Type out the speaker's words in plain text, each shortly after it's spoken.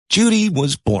Judy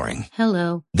was boring.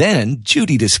 Hello. Then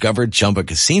Judy discovered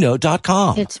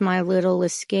ChumbaCasino.com. It's my little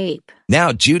escape.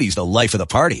 Now Judy's the life of the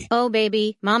party. Oh,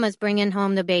 baby, mama's bringing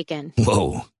home the bacon.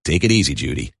 Whoa, take it easy,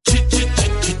 Judy.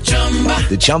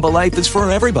 The Chumba life is for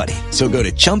everybody. So go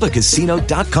to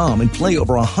ChumbaCasino.com and play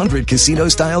over 100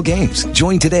 casino-style games.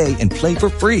 Join today and play for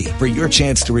free for your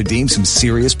chance to redeem some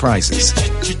serious prizes.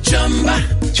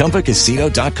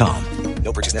 ChumbaCasino.com.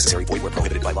 No purchase necessary. Void where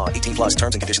prohibited by law. 18 plus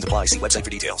terms and conditions apply. See website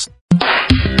for details.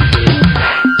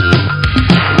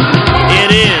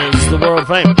 It is the world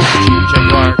famous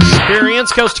Jaguar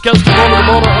experience, coast to coast, border to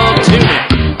border on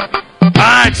TuneIn,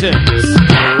 iTunes,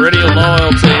 Radio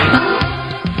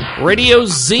Loyalty, Radio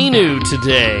Xenu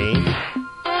today.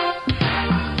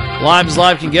 Live as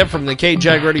live can get from the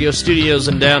K-Jag Radio Studios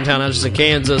in downtown Hutchinson,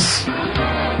 Kansas. We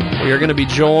are going to be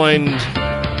joined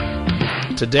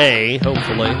today,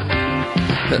 hopefully.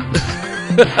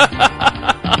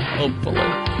 Hopefully.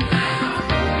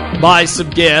 By some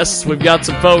guests. We've got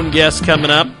some phone guests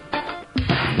coming up.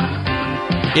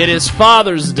 It is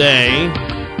Father's Day.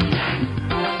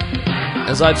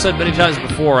 As I've said many times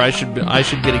before, I should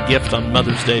get a gift on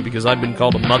Mother's Day because I've been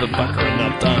called a motherfucker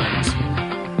enough times.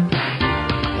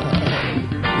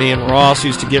 Me and Ross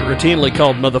used to get routinely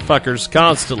called motherfuckers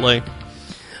constantly.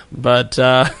 But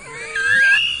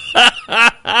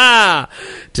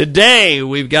today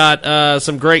we've got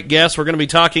some great guests. We're going to be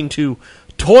talking to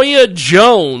Toya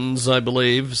Jones, I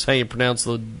believe is how you pronounce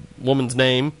the woman's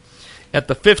name, at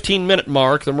the 15-minute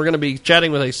mark. Then we're going to be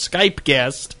chatting with a Skype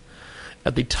guest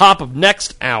at the top of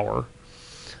next hour.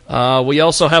 We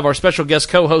also have our special guest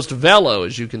co-host Velo,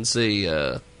 as you can see.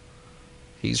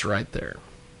 He's right there.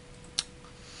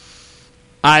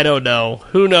 I don't know.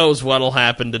 Who knows what'll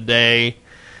happen today?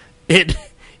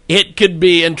 It could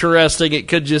be interesting. It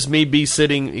could just be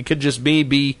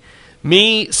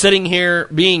me sitting here,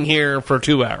 being here for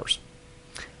 2 hours.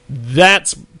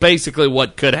 That's basically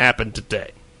what could happen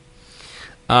today.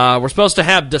 We're supposed to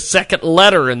have the second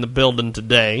letter in the building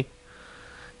today,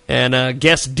 and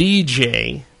guest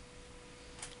DJ.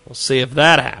 We'll see if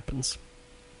that happens.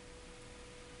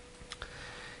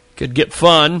 Could get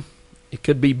fun. It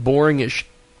could be boring-ish.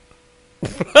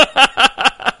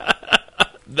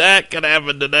 That could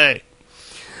happen today.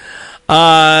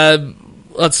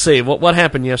 Let's see. What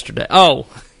happened yesterday? Oh,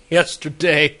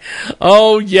 yesterday.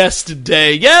 Oh,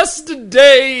 yesterday.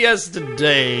 Yesterday.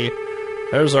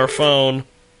 There's our phone.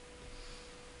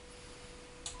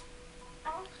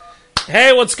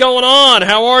 Hey, what's going on?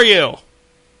 How are you?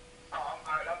 I'm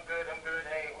good.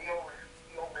 Hey, we over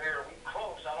here. We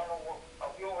close. I don't know. Are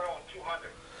we over on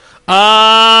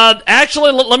 200?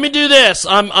 Actually, let me do this.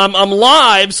 I'm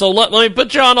live, so let me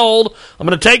put you on hold. I'm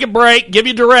going to take a break, give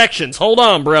you directions. Hold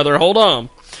on, brother. Hold on.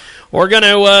 We're going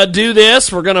to do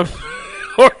this. We're going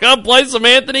to play some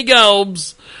Anthony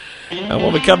Gomes. And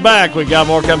when we come back, we've got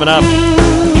more coming up.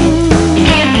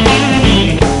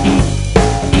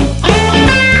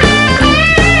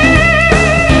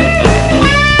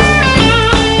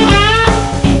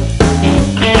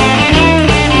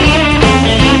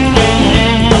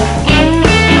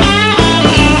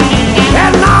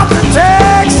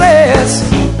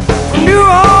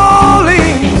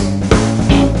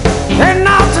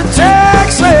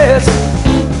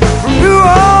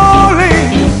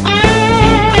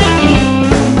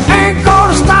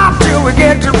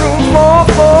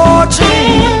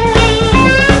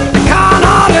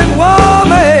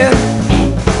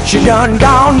 She done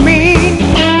gone mean.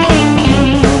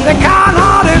 The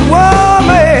kind-hearted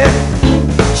woman,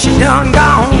 she done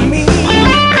gone mean.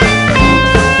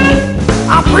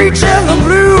 I'm preaching the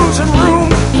blues in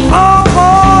room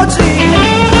 414.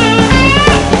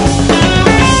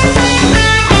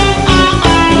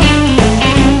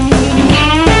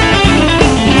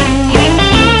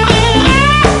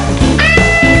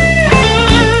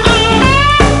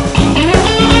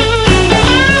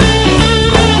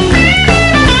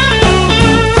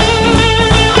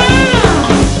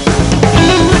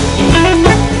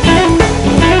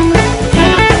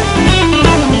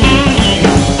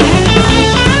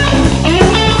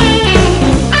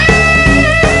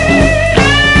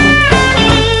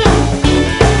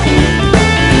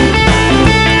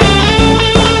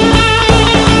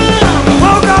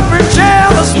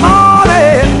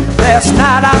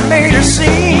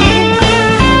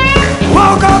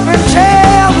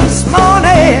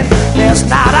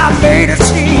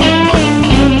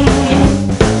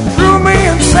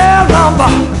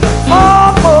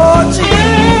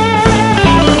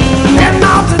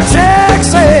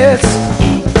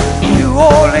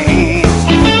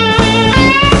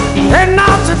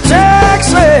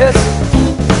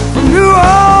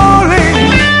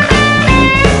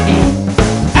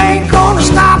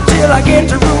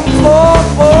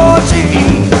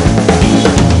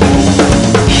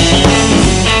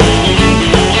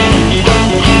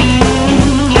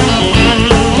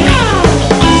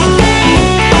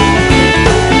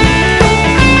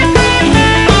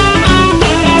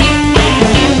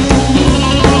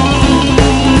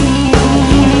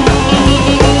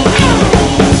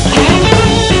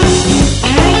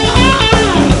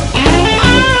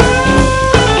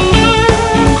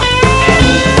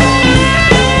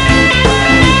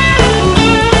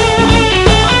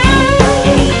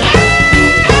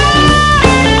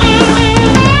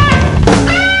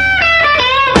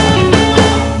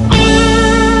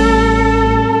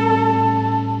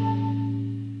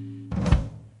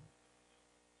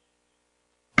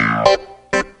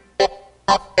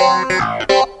 Bluebird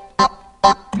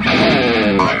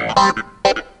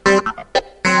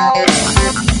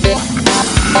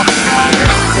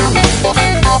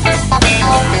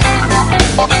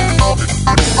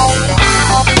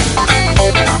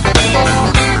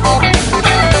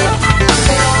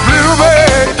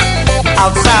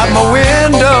outside my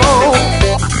window.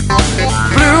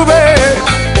 Bluebird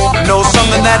knows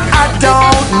something that I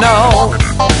don't know.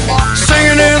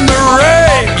 Singing in the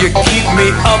rain, you keep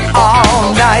me up all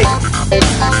night.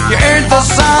 You ain't the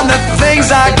sign that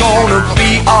things are gonna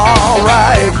be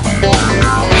alright.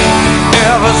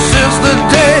 Ever since the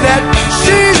day that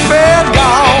she's been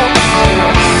gone,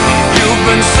 you've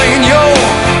been singing your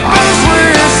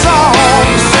bittersweet song,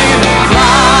 singing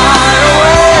fly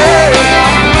away,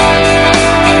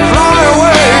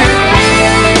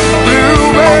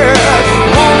 bluebird,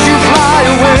 won't you fly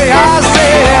away? I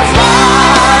said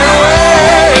fly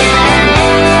away,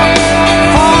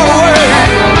 far away,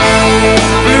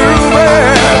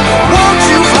 bluebird, won't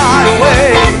you fly away?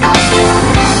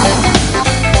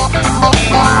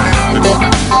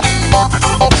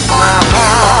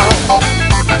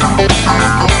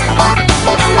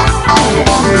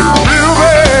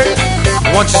 Bluebird,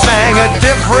 once you sang a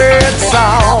different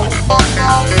song.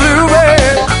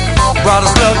 Bluebird, brought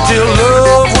us love till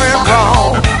love went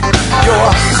wrong. You're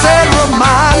a sad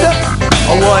reminder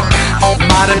of what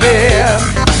might have been.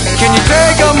 Can you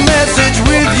take a message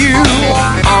with you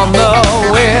on the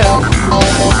wind?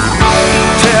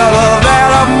 Tell her that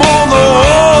I'm on the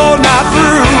whole night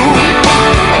through.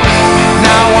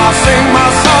 Now I sing my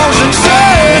songs in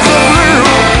shades of blue,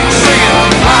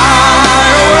 singing fly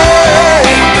away,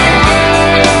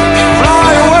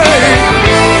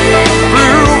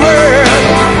 bluebird,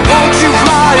 won't you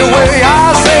fly away?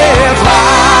 I said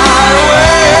fly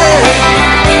away,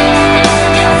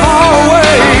 far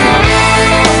away,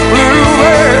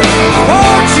 bluebird,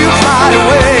 won't you fly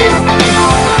away?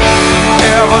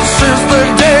 Ever since the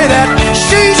day that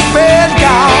she's been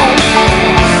gone,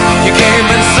 you came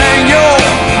and sang your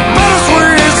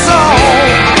bittersweet song.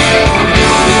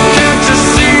 Can't you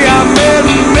see I'm in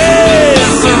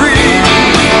misery?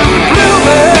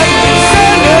 Bluebird,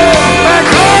 send her back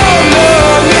home to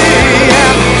me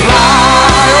and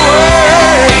fly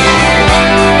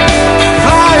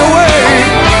away,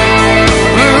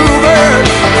 bluebird,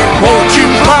 won't you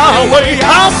fly away?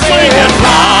 I'll sing and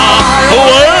fly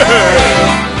away.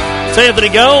 It's Anthony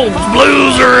Gomes,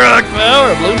 Blues Rock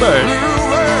Power, Bluebird.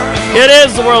 It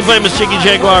is the world famous Jiggy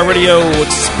Jaguar radio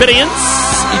experience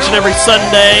each and every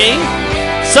Sunday.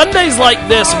 Sundays like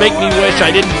this make me wish I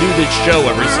didn't do this show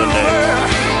every Sunday.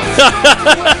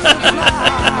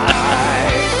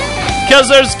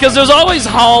 Because there's always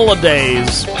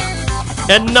holidays.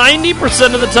 And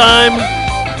 90% of the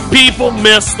time, people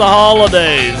miss the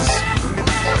holidays.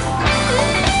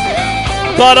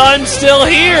 But I'm still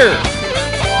here,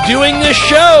 doing this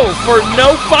show for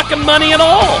no fucking money at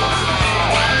all.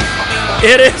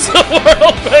 It is the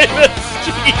world famous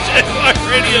Jiggy Jaguar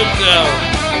radio show.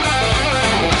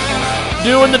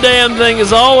 Doing the damn thing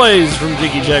as always from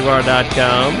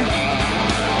JiggyJaguar.com.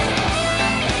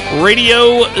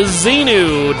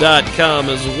 RadioZenu.com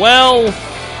as well.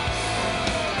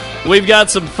 We've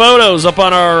got some photos up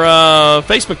on our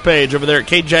Facebook page over there at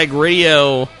KJAG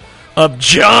Radio of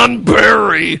John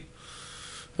Barry.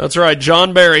 That's right,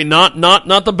 John Barry, not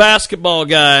the basketball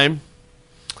guy,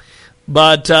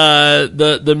 but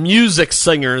the music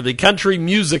singer, the country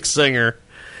music singer,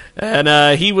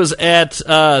 and he was at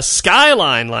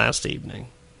Skyline last evening.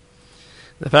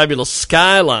 The fabulous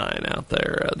Skyline out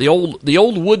there, the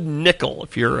old wooden nickel.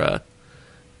 If you've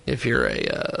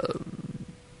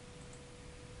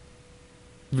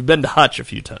been to Hutch a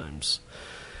few times,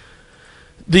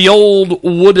 the old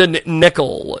wooden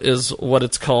nickel is what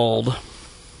it's called,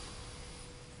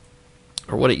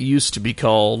 or what it used to be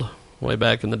called way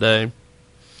back in the day.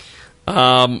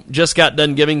 Just got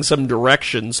done giving some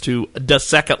directions to the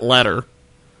second letter.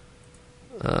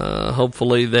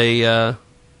 Hopefully they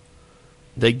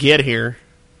get here.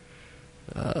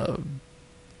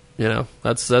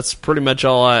 That's pretty much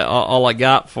all I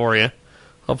got for you.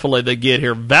 Hopefully they get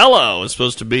here. Vello is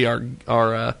supposed to be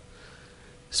our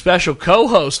special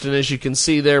co-host, and as you can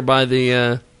see there by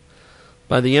the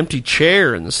empty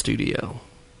chair in the studio,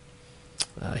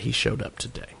 he showed up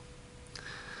today.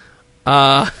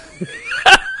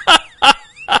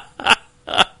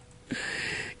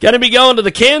 Gonna be going to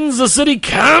the Kansas City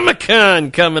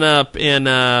Comic-Con coming up in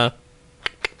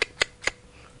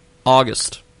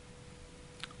August.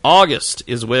 August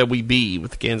is where we be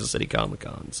with the Kansas City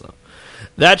Comic-Con, so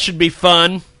that should be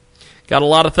fun. Got a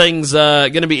lot of things.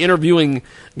 Going to be interviewing.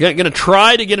 Going to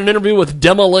try to get an interview with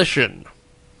Demolition.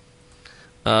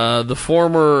 the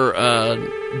former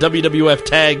WWF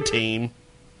tag team.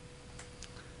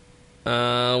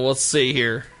 Let's see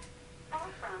here.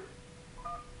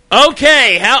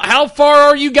 Okay, how far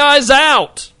are you guys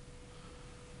out?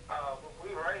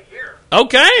 We're right here.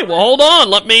 Okay, well hold on.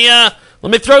 Let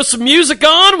me throw some music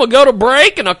on. We'll go to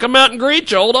break, and I'll come out and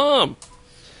greet you. Hold on.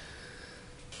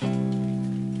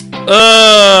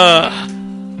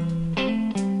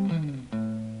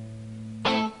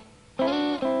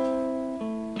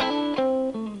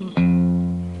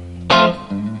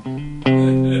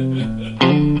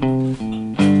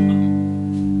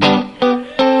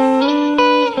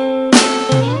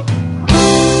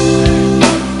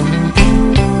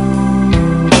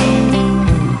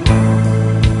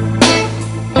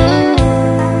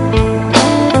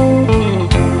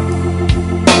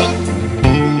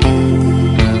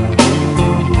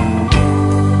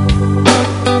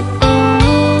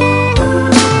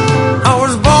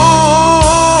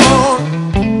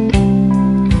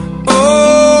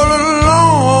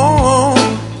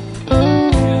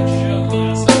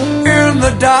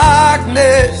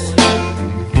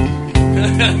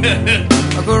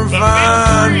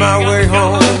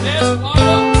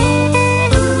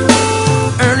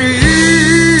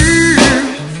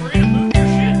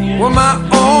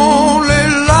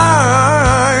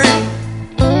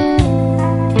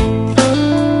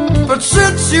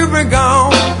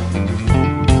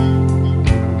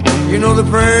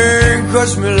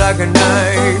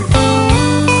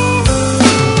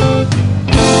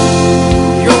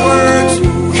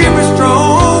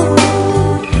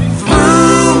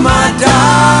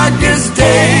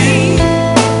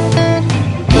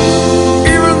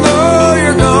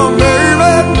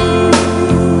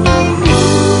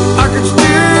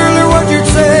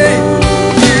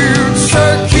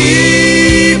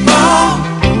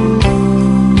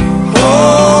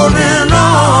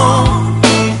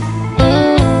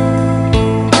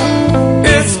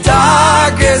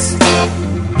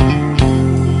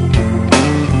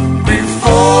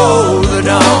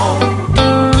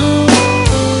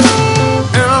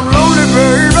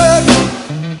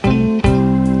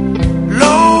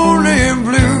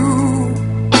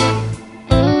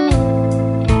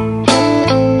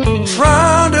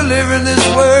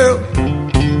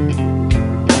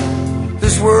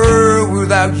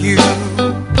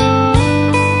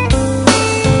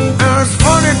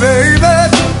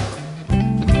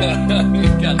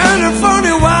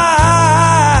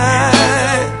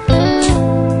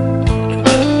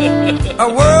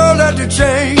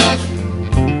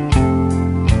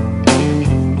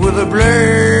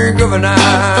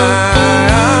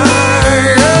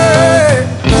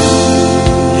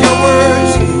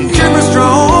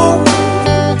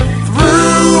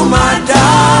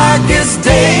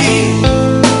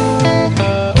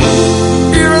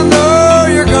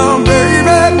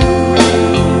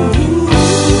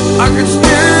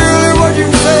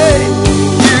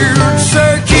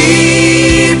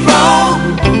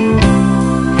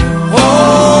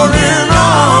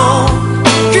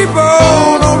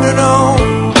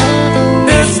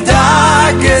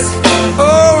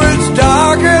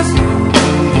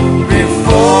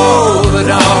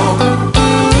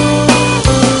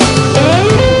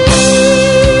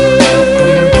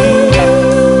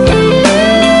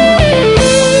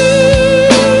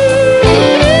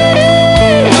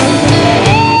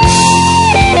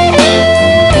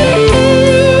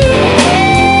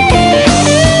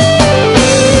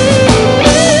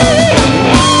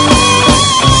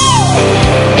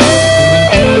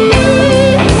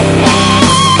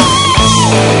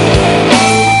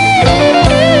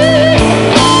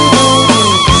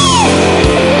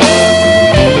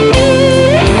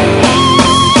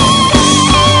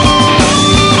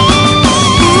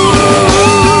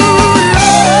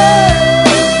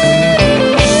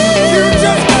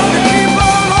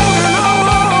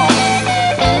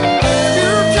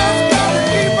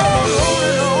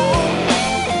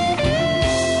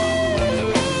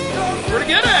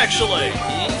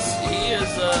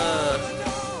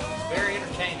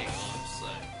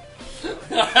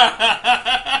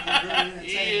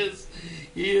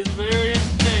 He is very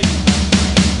entertaining.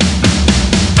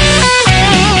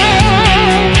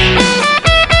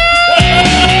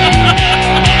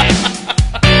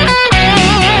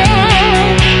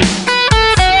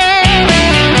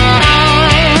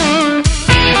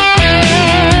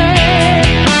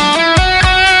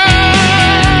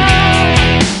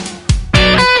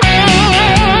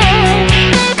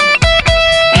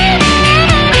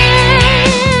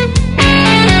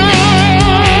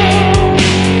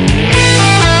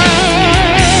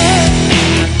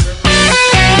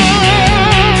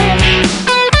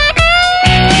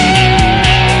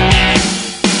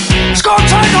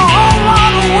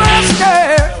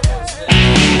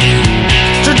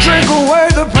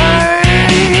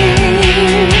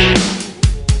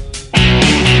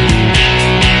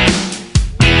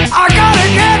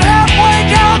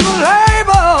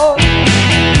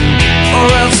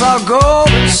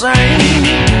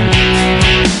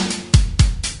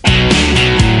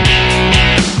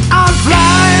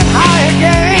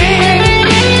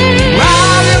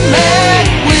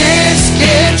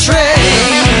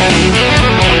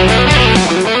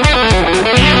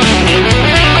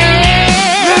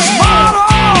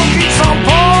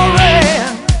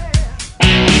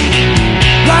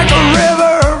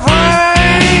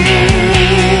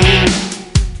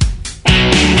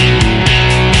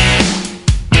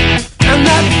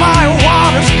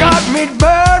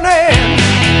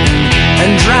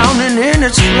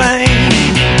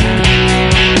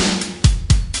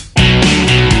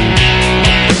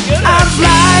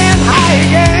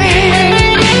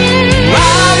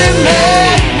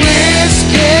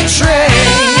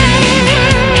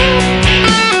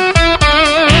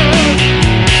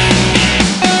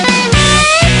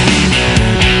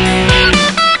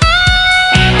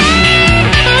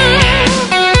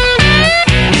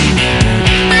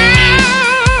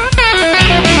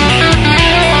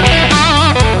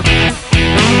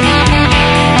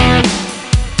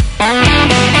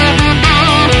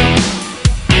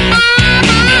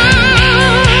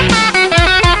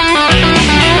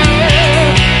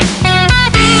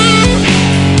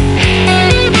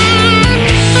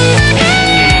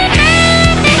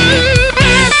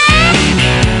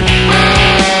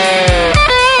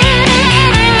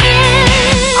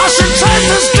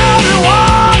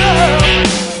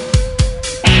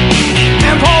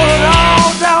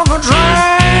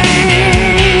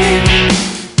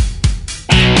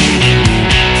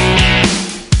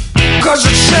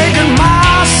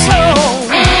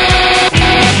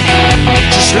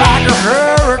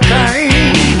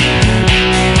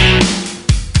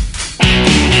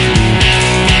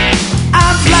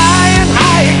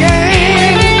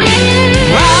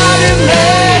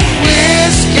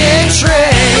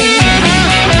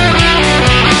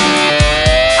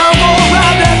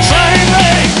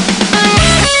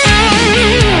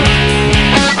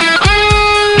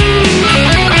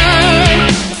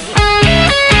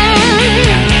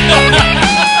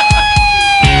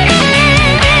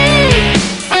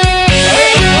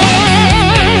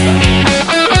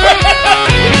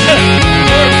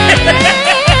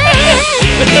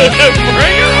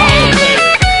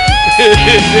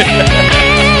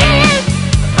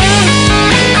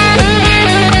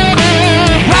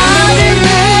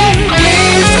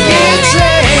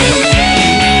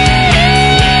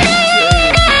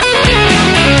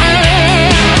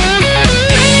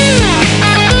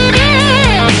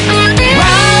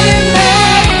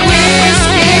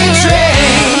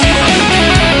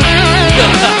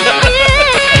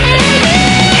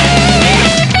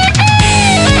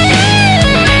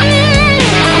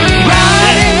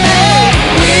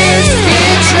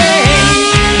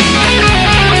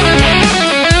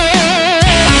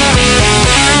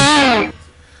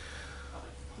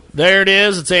 There it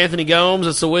is. It's Anthony Gomes.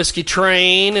 It's the Whiskey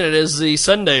Train, and it is the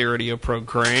Sunday radio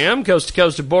program, coast to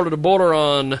coast and border to border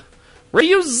on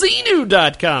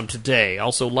RadioZenu.com today.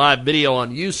 Also live video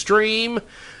on Ustream,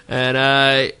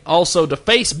 and also to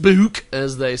Facebook,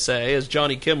 as they say, as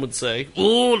Johnny Kim would say.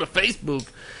 Ooh, to Facebook.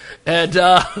 And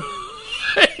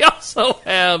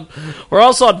we're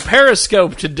also on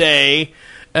Periscope today,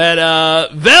 and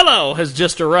Velo has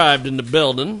just arrived in the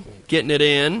building, getting it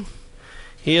in.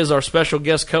 He is our special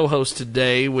guest co-host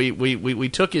today. We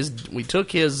took his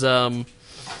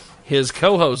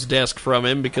co-host desk from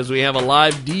him because we have a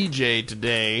live DJ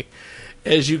today,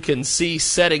 as you can see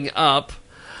setting up.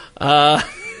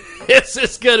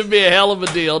 It's going to be a hell of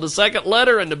a deal. The second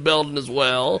letter in the building as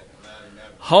well.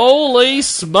 Holy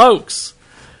smokes!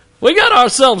 We got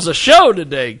ourselves a show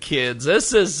today, kids.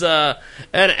 This is and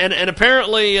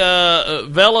apparently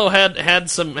Velo had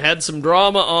some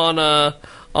drama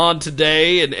on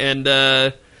today,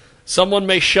 and someone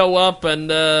may show up and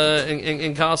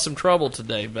cause some trouble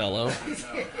today, Velo.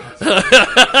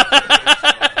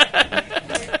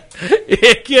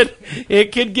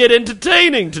 It could get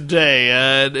entertaining today.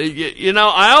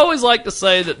 I always like to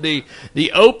say that the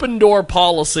open door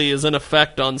policy is in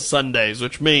effect on Sundays,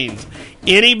 which means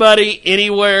anybody,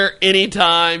 anywhere,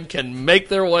 anytime can make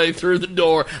their way through the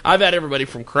door. I've had everybody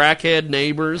from crackhead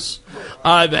neighbors,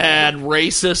 I've had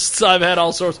racists, I've had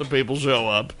all sorts of people show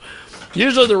up.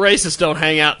 Usually the racists don't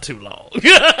hang out too long.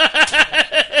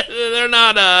 They're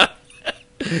not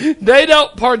they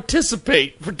don't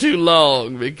participate for too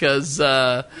long because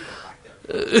they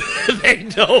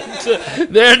don't.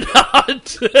 They're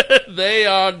not. They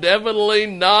are definitely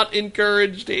not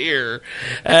encouraged here.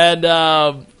 And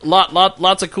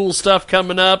lots of cool stuff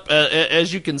coming up,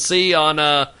 as you can see on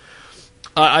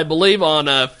I believe on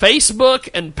Facebook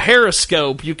and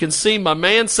Periscope. You can see my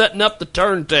man setting up the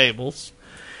turntables.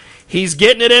 He's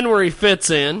getting it in where he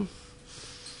fits in,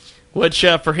 which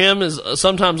for him is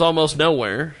sometimes almost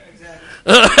nowhere.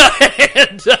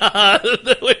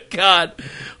 Exactly. And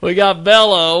we got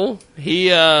Velo. He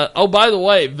by the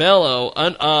way, Velo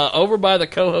over by the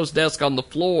co-host desk on the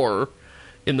floor,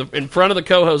 in front of the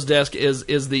co-host desk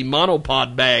is the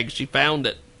monopod bag. She found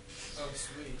it.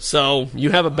 So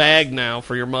you have a bag now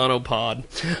for your monopod.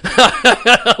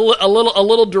 a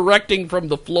little directing from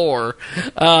the floor,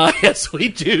 as we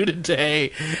do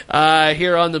today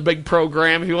here on the big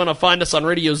program. If you want to find us on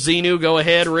Radio Zenu, go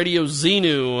ahead,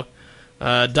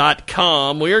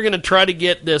 RadioZenu.com. We are going to try to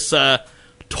get this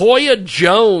Toya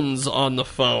Jones on the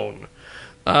phone.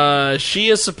 She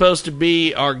is supposed to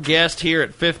be our guest here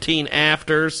at 15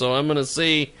 after, so I'm going to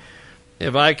see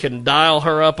if I can dial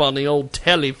her up on the old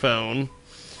telephone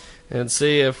and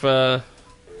see if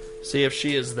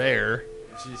she is there.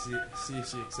 See if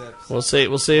she accepts. We'll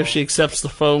see if she accepts the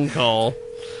phone call.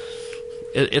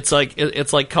 It's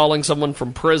like calling someone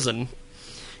from prison.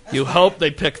 You hope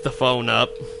they pick the phone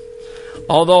up.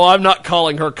 Although I'm not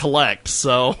calling her collect,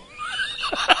 so.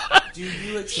 Do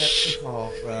you accept the call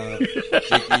from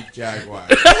Jiggy Jaguar?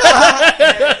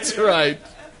 That's right.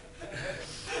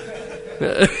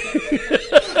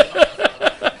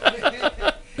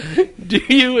 Do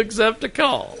you accept a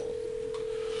call?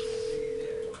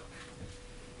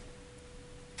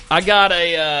 I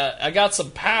got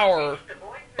some power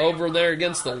over there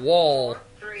against the wall.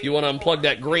 If you want to unplug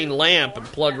that green lamp and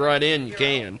plug right in, you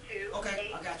can.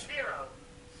 Okay, I got you.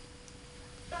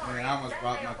 Man, I almost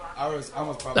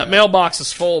brought that mailbox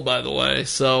is full, by the way,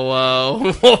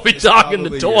 so we'll be talking to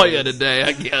Toya today,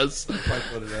 I guess.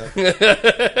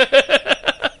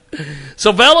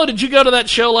 So, Velo, did you go to that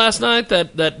show last night?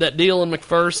 That deal in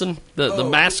McPherson, the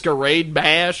Masquerade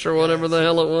Bash or whatever the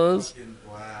hell it was.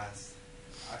 Blast!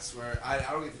 I swear, I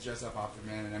don't get to dress up often,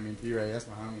 man. And I mean, B-Ray, that's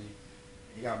my homie.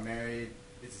 He got married.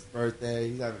 It's his birthday.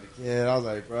 He's having a kid. I was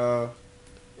like, bro,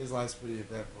 his life's pretty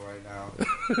eventful right now.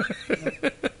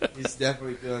 He's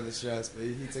definitely feeling the stress, but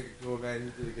he took it cool,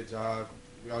 man. He did a good job.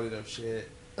 We all did our shit.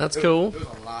 That's cool. There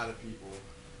was a lot of people.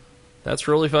 That's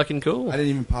really fucking cool. I didn't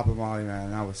even pop a molly, man,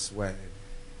 and I was sweating.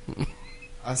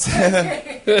 I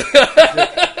said,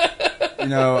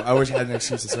 I wish I had an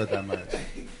excuse to sweat that much.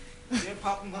 You didn't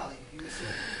pop a molly.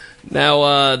 Now,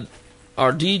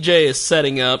 our DJ is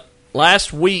setting up.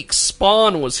 Last week,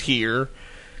 Spawn was here,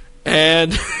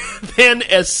 and then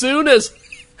as soon as,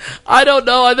 I don't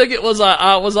know, I think it was,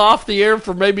 I was off the air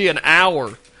for maybe an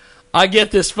hour, I get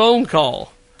this phone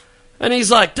call, and he's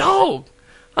like, dog,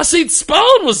 I seen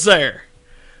Spawn was there.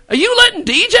 Are you letting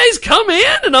DJs come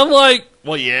in? And I'm like,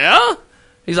 well, yeah.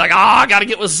 He's like, I got to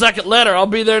get with the second letter. I'll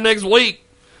be there next week.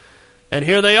 And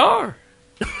here they are.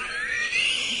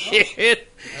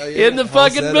 In the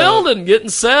fucking building, getting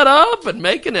set up and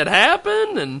making it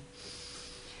happen. And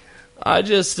I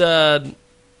just I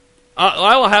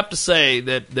will have to say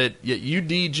that you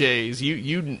DJs,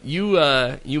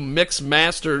 you mix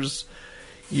masters,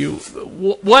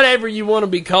 whatever you want to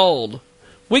be called,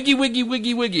 wiggy wiggy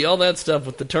wiggy wiggy, all that stuff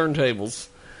with the turntables.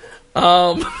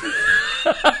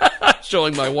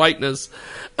 Showing my whiteness.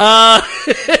 I'll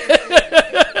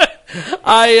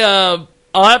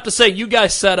have to say you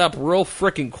guys set up real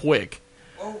freaking quick.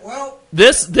 Oh well.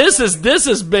 This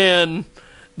has been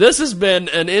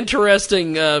an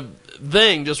interesting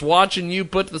thing, just watching you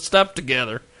put the stuff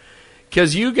together,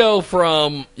 because you go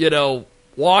from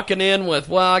walking in with,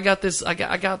 well, I got this, I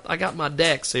got my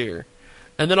decks here,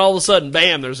 and then all of a sudden,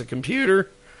 bam, there's a computer.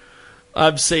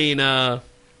 I've seen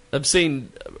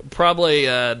probably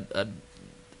a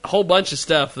whole bunch of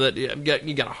stuff that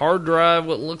you got a hard drive.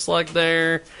 What it looks like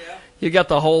there. Yeah. You got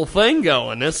the whole thing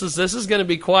going. This is going to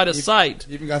be quite a sight.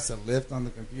 You even got some lift on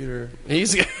the computer.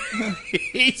 He's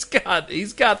got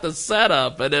the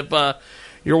setup, and if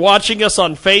you're watching us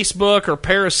on Facebook or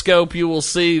Periscope, you will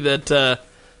see that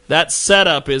that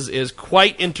setup is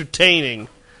quite entertaining.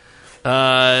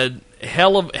 Hell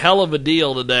of a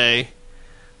deal today.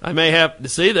 I may have to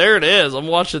see. There it is. I'm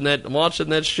watching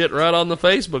that shit right on the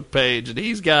Facebook page, and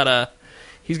he's got a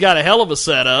hell of a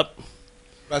setup.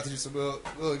 About to do some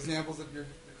little examples of your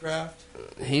craft.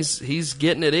 He's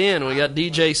getting it in. We got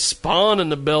DJ Spawn in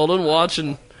the building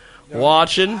watching. I don't play.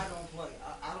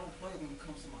 I don't play when it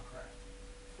comes to my craft.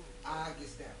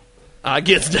 I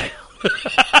gets down.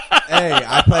 Hey,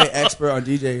 I play expert on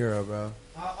DJ Hero, bro.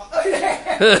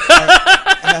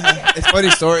 It's a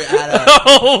funny story.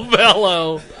 Oh,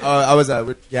 Bello. I was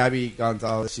with Gabby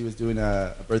Gonzalez. She was doing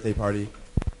a birthday party,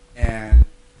 and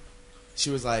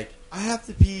she was like, "I have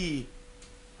to pee."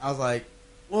 I was like,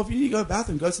 well, if you need to go to the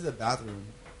bathroom, go to the bathroom.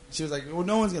 She was like, well,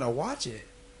 no one's going to watch it.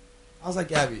 I was like,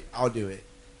 Gabby, I'll do it.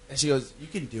 And she goes, you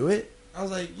can do it? I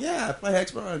was like, yeah, I play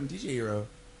expert on DJ Hero.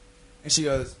 And she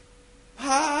goes,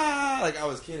 like I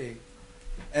was kidding.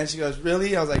 And she goes,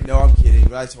 really? I was like, no, I'm kidding,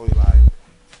 but I totally lied.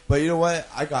 But you know what?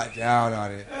 I got down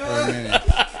on it for a minute.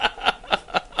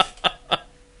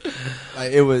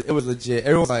 Like, it was legit.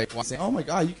 Everyone was like, saying, oh my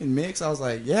God, you can mix? I was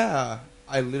like, yeah.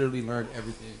 I literally learned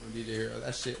everything from DJ Hero.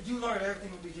 That shit. You learned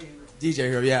everything from DJ Hero? DJ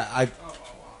Hero, yeah. Oh,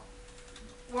 wow.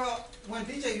 Well, when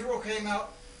DJ Hero came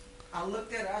out, I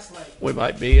looked at it, I was like... We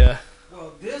might be,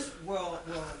 Well, this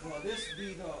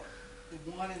be the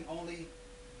one and only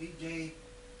DJ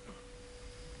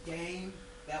game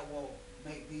that will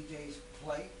make DJs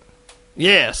play.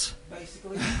 Yes.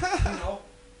 Basically,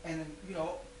 and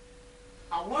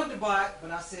I wanted to buy it,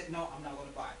 but I said, no, I'm not going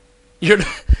to buy it.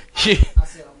 I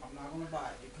said, I'm not going to buy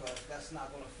it because that's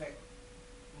not going to affect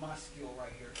my skill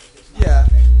right here. It's not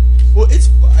Well, it's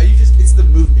the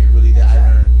movement really that I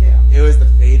learned. Yeah. It was the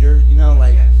fader,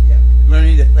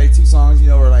 learning to play two songs,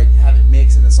 or like have it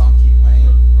mix and the song keep playing.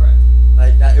 Right.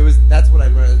 Like that. That's what I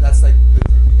learned. That's like the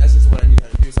technique. That's just what I knew how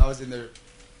to do. So I was in there,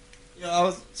 I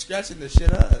was scratching the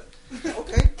shit up.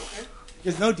 Okay.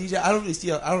 Because no DJ, I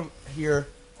don't hear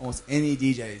almost any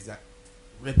DJs that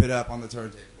rip it up on the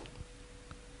turntable.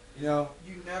 You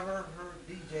never heard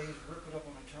DJs rip it up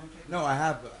on a turntable? No, I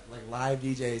have, but like live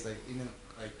DJs, like even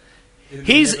like.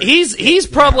 He's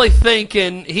probably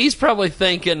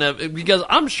thinking of, because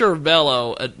I'm sure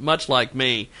Bello, much like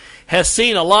me, has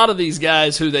seen a lot of these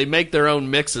guys who they make their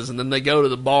own mixes and then they go to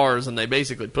the bars and they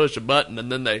basically push a button and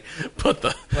then they put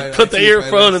the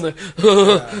earphone and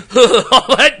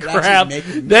all that crap. You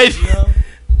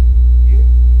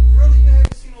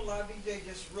haven't seen a live DJ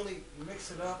just really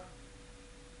mix it up,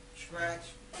 scratch.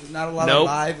 There's not a lot of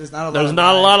live. There's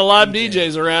not a lot of live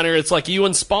DJs around here. It's like you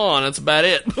and Spawn. That's about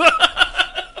it. Well,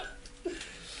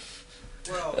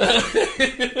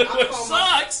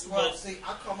 sucks.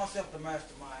 I call myself the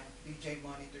mastermind, DJ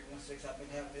Money 316. I've been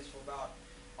having this for about,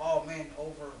 over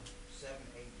 7-8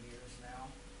 years now,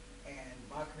 and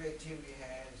my creativity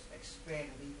has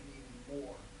expanded even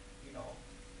more.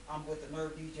 I'm with the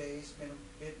Nerd DJs. Been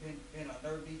a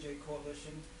Nerd DJ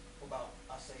coalition for about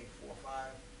 4,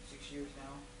 5, 6 years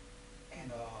now.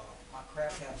 And my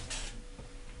craft has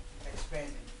been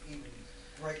expanding even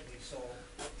greatly. So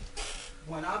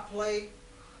when I play,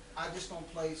 I just don't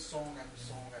play song after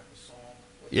song after song.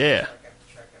 Yeah. Track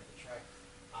after track after track.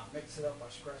 I mix it up, I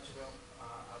scratch it up, I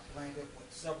blend it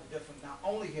with several different, not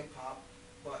only hip hop,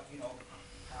 but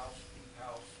house, deep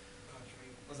house, country.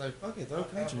 I was like, fuck it, throw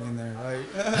country in there. Whatever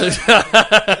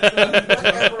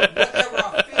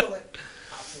I feel it,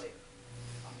 I play it.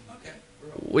 Okay.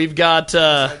 We've got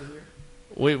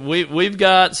we've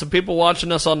got some people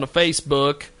watching us on the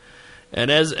Facebook, and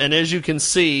as you can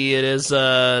see, it is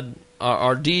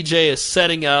our DJ is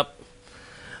setting up.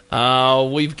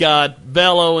 We've got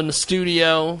Bello in the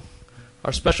studio,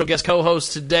 our special guest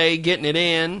co-host today, getting it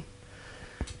in.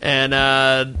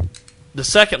 And the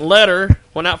second letter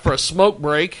went out for a smoke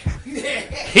break.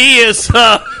 He is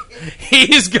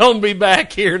he's going to be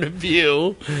back here in a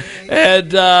few.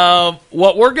 And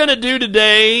what we're going to do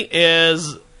today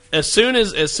is, as soon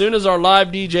as our live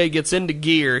DJ gets into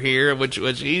gear here, which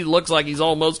he looks like he's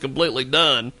almost completely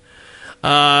done,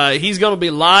 he's going to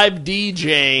be live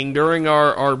DJing during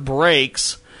our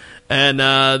breaks, and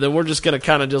then we're just going to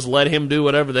kind of just let him do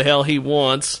whatever the hell he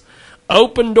wants.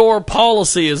 Open door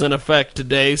policy is in effect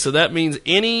today, so that means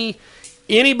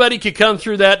anybody could come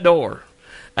through that door.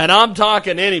 And I'm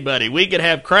talking anybody. We could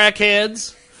have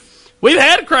crackheads. We've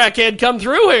had a crackhead come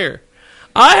through here.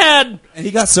 And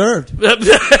he got served. And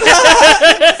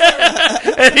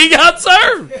he got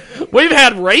served. We've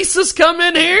had racists come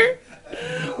in here.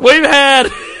 We've had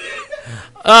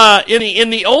in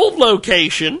the old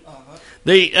location,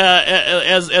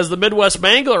 as the Midwest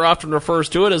Mangler often refers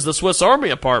to it as the Swiss Army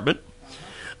apartment.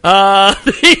 We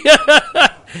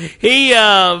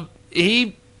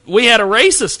had a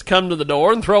racist come to the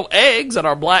door and throw eggs at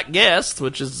our black guests,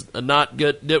 which is not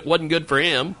good. It wasn't good for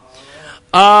him.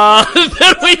 I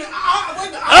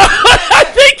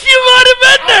think you might have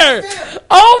been there.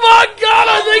 Oh my God!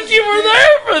 I think you were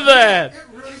there for that.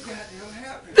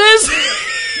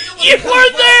 You were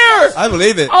there. I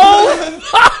believe it. Oh,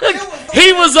 fuck.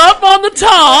 He was up on the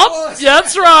top.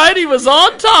 That's right. He was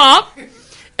on top,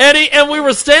 and we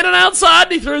were standing outside.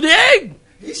 And he threw the egg.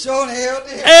 He showed hell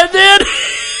there. And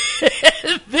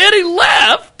then he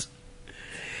left,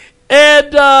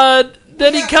 and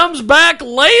then he comes back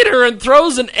later and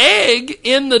throws an egg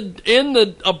in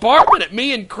the apartment at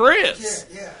me and Chris.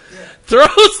 Yeah.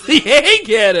 Throws the egg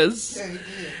at us. Yeah, he did.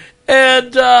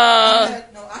 And I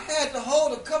had to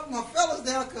hold a couple of my fellas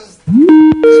down because they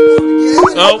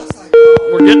wanted to get in.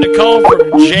 we're getting a call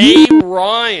from Jay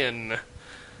Ryan.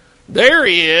 There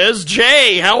he is.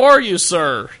 Jay, how are you,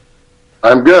 sir?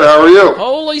 I'm good. How are you?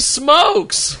 Holy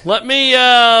smokes! Let me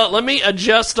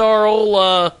adjust our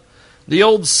old the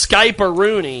old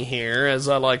Skype-a-rooney here, as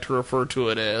I like to refer to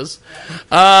it as.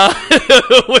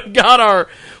 We've got our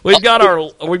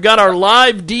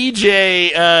live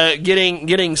DJ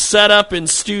getting set up in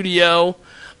studio.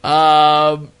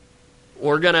 We're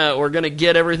gonna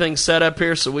get everything set up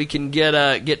here so we can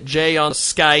get Jay on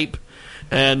Skype.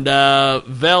 And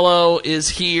Velo is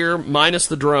here, minus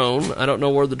the drone. I don't know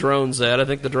where the drone's at. I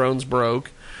think the drone's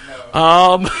broke.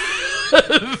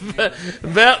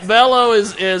 Velo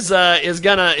is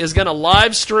gonna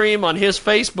live stream on his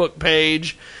Facebook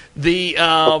page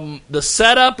the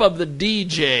setup of the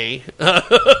DJ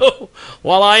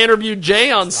while I interview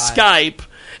Jay on Skype.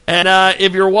 And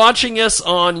if you're watching us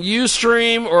on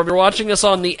Ustream or if you're watching us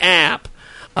on the app,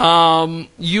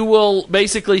 you will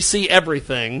basically see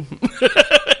everything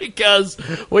because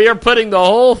we are putting the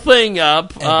whole thing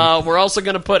up. We're also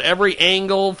going to put every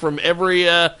angle from every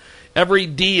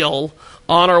deal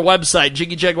on our website,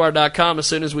 JiggyJaguar.com, as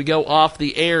soon as we go off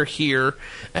the air here.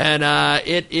 And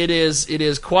it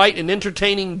is quite an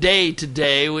entertaining day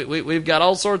today. We've got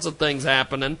all sorts of things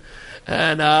happening.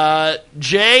 And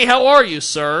Jay, how are you,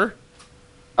 sir?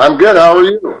 I'm good. How are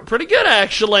you? Pretty good,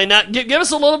 actually. Now, give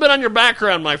us a little bit on your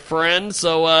background, my friend,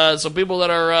 so people that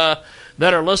are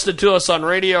listening to us on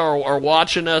radio or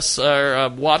watching us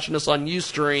on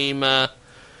Ustream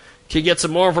can get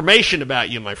some more information about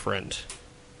you, my friend.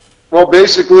 Well,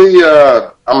 basically,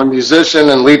 I'm a musician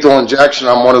in Lethal Injection.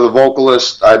 I'm one of the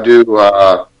vocalists. I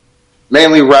do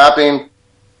mainly rapping,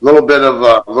 a little bit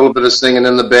of singing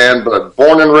in the band. But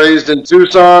born and raised in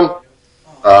Tucson,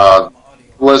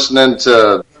 listening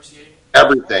to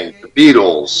everything: the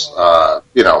Beatles,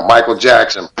 Michael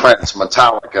Jackson, Prince,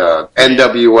 Metallica,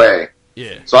 NWA.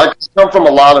 Yeah. So I come from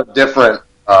a lot of different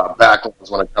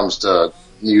backgrounds when it comes to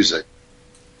music.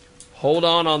 Hold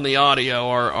on the audio.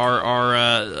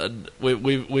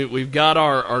 We've got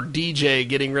our DJ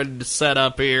getting ready to set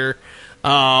up here.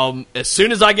 As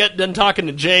soon as I get done talking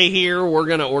to Jay here, we're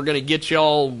gonna get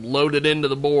y'all loaded into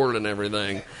the board and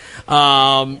everything.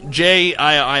 Jay,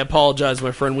 I apologize,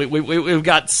 my friend. We've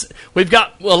got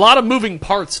a lot of moving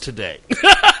parts today.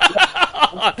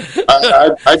 I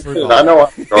know.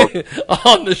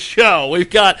 On the show, we've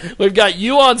got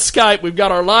you on Skype. We've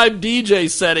got our live DJ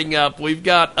setting up. We've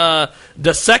got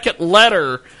the second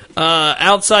letter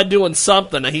outside doing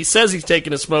something. He says he's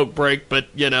taking a smoke break, but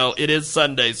it is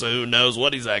Sunday, so who knows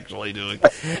what he's actually doing.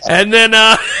 And then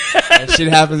that shit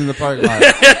happens in the parking lot.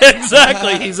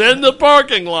 Exactly, he's in the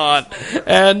parking lot,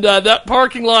 and that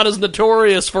parking lot is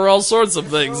notorious for all sorts of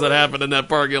things that happen in that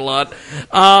parking lot.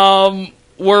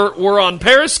 we're on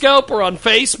Periscope, we're on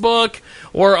Facebook,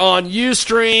 we're on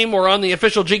Ustream, we're on the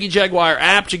official Jiggy Jaguar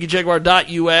app,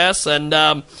 jiggyjaguar.us,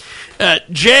 and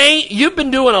Jay, you've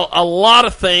been doing a lot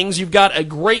of things. You've got a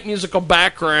great musical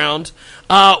background.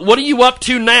 What are you up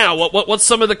to now? What's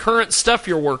some of the current stuff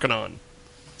you're working on?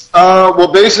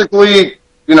 Well, basically,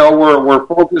 we're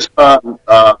focused on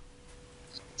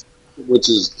which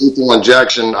is lethal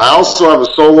injection. I also have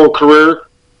a solo career.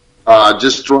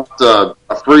 Just dropped a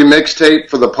free mixtape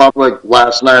for the public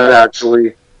last night,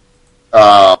 actually.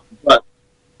 But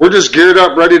we're just geared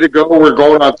up, ready to go. We're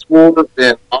going on tour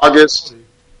in August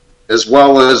as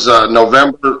well as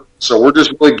November. So we're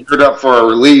just really geared up for our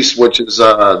release, which is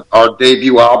our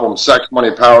debut album, Sex,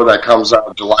 Money, Power, that comes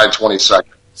out July 22nd.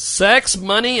 Sex,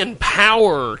 Money, and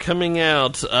Power coming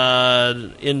out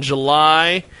in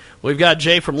July. We've got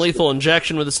Jay from Lethal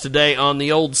Injection with us today on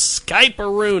the old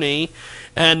Skype-a-rooney.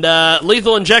 And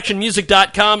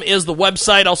lethalinjectionmusic.com is the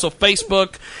website, also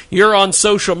Facebook. You're on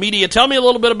social media. Tell me a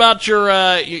little bit about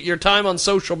your time on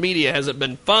social media. Has it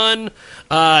been fun?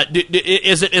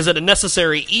 Is it a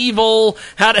necessary evil?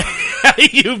 How do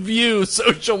you view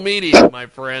social media, my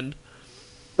friend?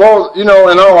 Well, in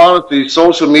all honesty,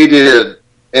 social media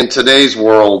in today's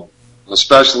world,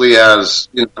 especially as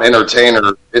an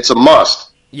entertainer, it's a must.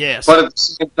 Yes. But at the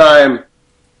same time,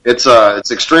 it's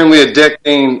extremely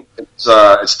addicting.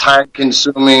 It's time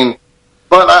consuming,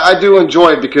 but I do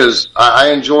enjoy it because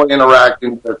I enjoy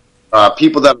interacting with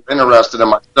people that are interested in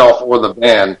myself or the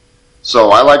band.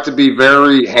 So I like to be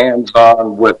very hands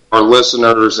on with our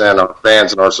listeners and our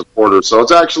fans and our supporters. So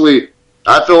it's actually,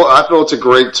 I feel it's a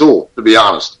great tool, to be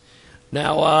honest.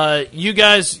 Now, you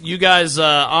guys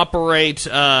operate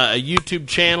a YouTube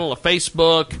channel, a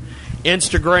Facebook,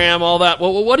 Instagram, all that.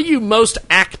 Well, what are you most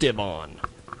active on?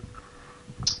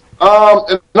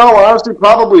 No, honestly,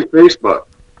 probably Facebook.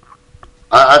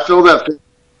 I feel that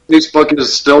Facebook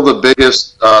is still the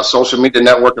biggest social media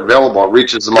network available. It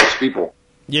reaches the most people.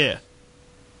 Yeah.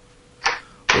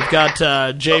 We've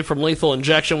got Jay from Lethal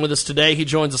Injection with us today. He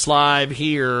joins us live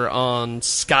here on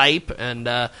Skype. And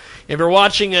if you're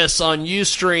watching us on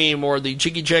Ustream or the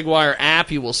Jiggy Jaguar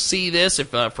app, you will see this. If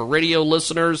for radio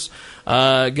listeners,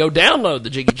 go download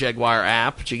the Jiggy Jaguar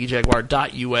app,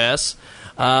 jiggyjaguar.us.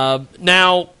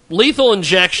 Now, Lethal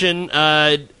Injection,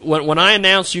 when I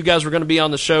announced you guys were going to be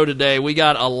on the show today, we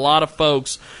got a lot of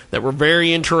folks that were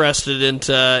very interested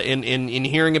in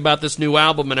hearing about this new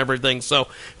album and everything. So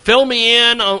fill me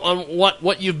in on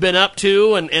what you've been up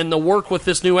to and the work with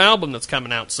this new album that's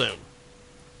coming out soon.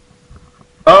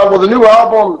 Well, the new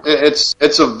album,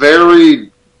 it's a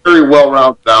very, very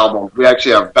well-rounded album. We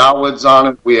actually have ballads on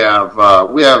it. We have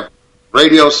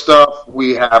radio stuff.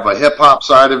 We have a hip-hop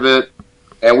side of it.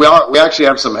 And we actually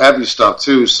have some heavy stuff,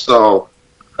 too. So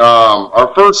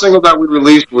our first single that we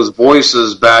released was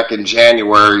Voices back in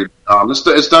January.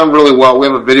 It's done really well. We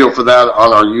have a video for that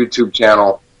on our YouTube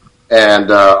channel.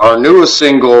 And our newest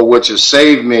single, which is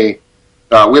Save Me, we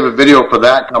have a video for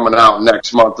that coming out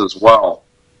next month as well.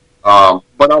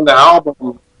 But on the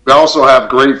album, we also have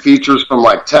great features from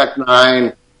like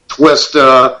Tech9,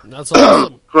 Twista, that's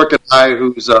awesome. Crooked Eye,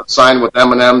 who's signed with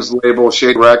Eminem's label,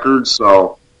 Shade Records.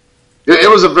 So it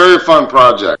was a very fun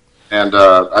project, and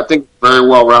I think very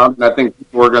well rounded. I think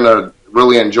people are going to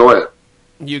really enjoy it.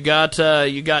 You got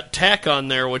Tech on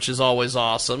there, which is always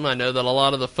awesome. I know that a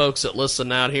lot of the folks that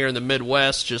listen out here in the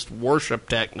Midwest just worship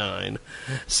Tech9,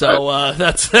 so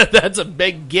that's a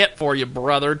big get for you,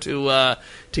 brother, to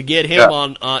get him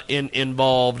on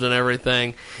involved and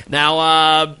everything.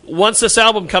 Now, once this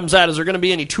album comes out, is there going to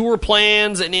be any tour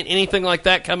plans and anything like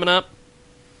that coming up?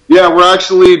 Yeah, we're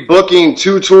actually booking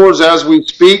 2 tours as we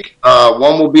speak.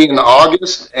 One will be in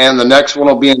August, and the next one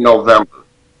will be in November.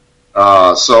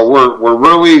 So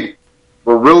we're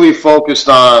really focused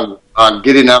on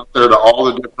getting out there to all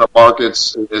the different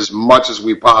markets as much as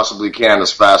we possibly can,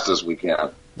 as fast as we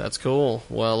can. That's cool.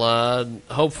 Well,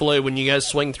 hopefully when you guys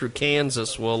swing through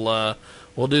Kansas, we'll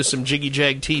do some Jiggy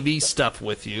Jag TV stuff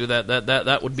with you.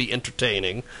 That would be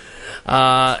entertaining.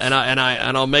 And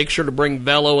I'll make sure to bring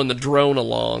Velo and the drone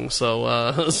along, so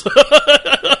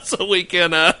we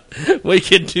can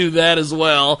do that as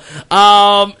well.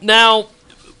 Now,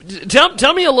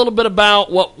 tell me a little bit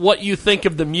about what you think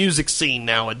of the music scene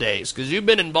nowadays, because you've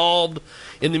been involved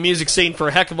in the music scene for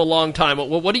a heck of a long time.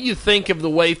 What do you think of the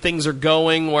way things are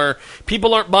going, where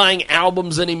people aren't buying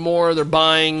albums anymore? They're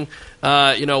buying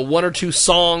 1 or 2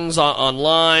 songs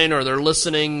online, or they're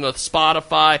listening with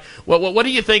Spotify. What do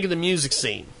you think of the music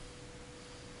scene?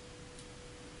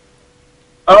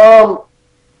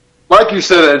 Like you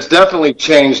said, it's definitely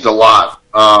changed a lot.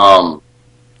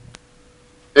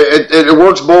 it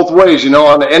works both ways.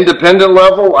 On the independent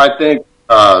level, I think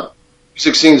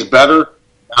music scene's better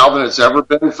now than it's ever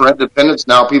been for independents.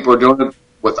 Now people are doing it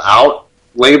without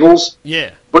labels.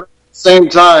 Yeah. But at the same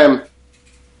time,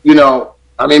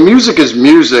 music is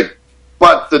music,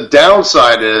 but the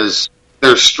downside is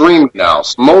they're streaming now.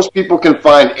 So most people can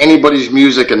find anybody's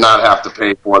music and not have to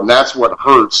pay for it, and that's what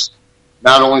hurts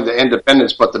not only the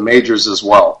independents but the majors as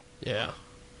well. Yeah.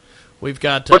 We've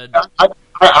got... But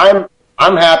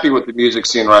I'm happy with the music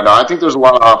scene right now. I think there's a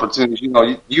lot of opportunities.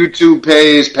 YouTube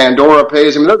pays, Pandora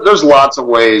pays. There's lots of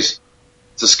ways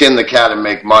to skin the cat and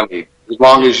make money, as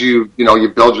long as you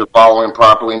build your following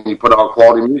properly and you put out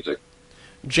quality music.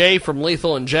 Jay from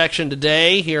Lethal Injection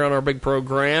today here on our big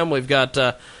program. We've got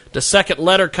the second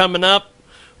letter coming up.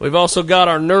 We've also got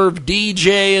our Nerve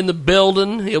DJ in the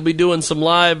building. He'll be doing some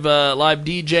live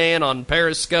DJing on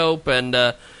Periscope and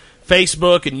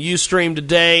Facebook and Ustream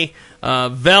today.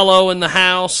 Velo in the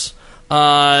house.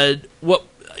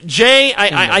 Jay,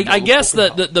 I guess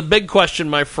the big question,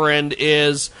 my friend,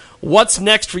 is what's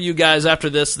next for you guys after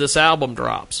this album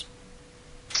drops?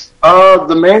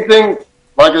 The main thing,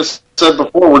 like I said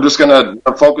before, we're just going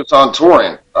to focus on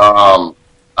touring.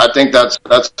 I think that's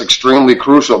extremely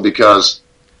crucial because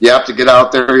you have to get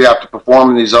out there, you have to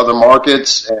perform in these other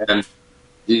markets, and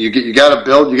you got to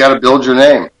build your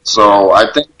name. So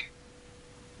I think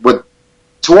with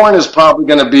touring is probably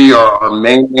going to be our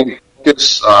main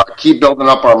focus. Keep building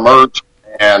up our merch,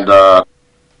 and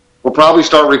we'll probably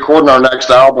start recording our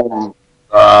next album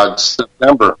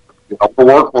September. For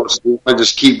workhorse, we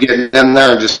just keep getting in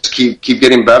there and just keep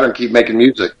getting better and keep making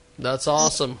music. That's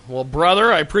awesome. Well,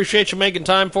 brother, I appreciate you making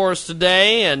time for us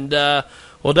today, and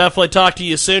we'll definitely talk to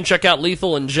you soon. Check out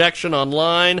Lethal Injection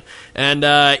online. And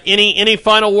any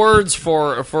final words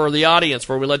for the audience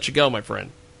before we let you go, my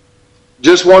friend?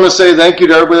 Just want to say thank you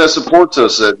to everybody that supports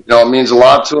us. It means a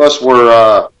lot to us.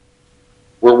 We're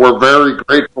very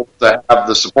grateful to have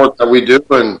the support that we do,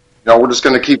 and we're just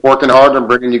going to keep working hard and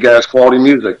bringing you guys quality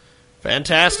music.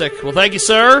 Fantastic. Well, thank you,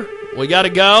 sir. We got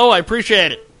to go. I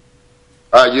appreciate it.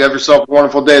 All right, you have yourself a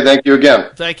wonderful day. Thank you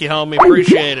again. Thank you, homie.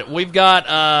 Appreciate it. We've got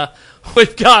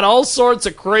all sorts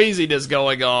of craziness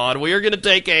going on. We are going to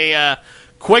take a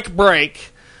quick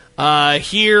break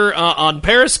here on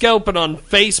Periscope and on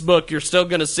Facebook. You're still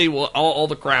going to see all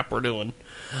the crap we're doing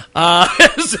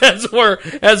as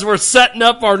we're setting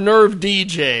up our Nerve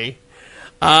DJ.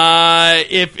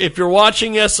 If you're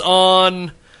watching us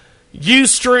on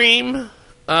Ustream,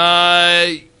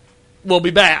 we'll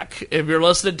be back. If you're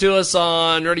listening to us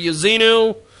on Radio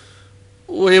Xenu,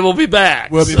 we will be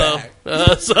back. We'll be back.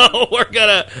 So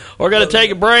we're gonna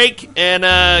take a break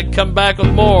and come back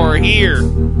with more here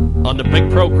on the big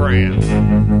program.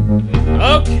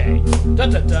 Okay. Dun,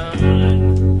 dun, dun.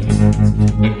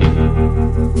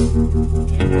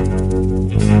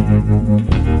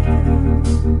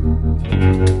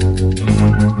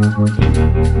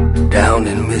 Down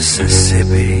in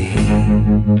Mississippi,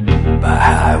 by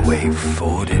Highway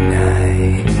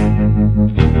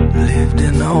 49, lived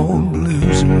an old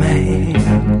blues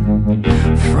man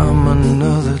from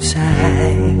another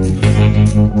time.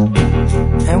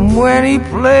 And when he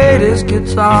played his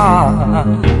guitar,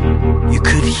 you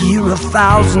could hear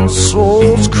 1,000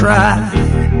 souls cry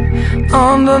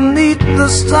underneath the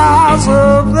stars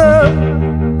of the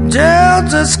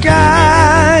Delta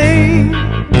sky.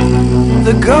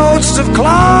 The ghost of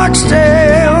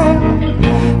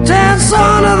Clarksdale dance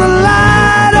under the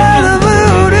light of the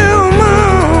voodoo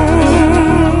moon.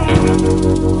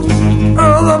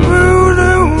 Oh, the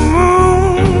voodoo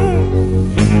moon.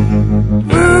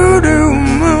 Voodoo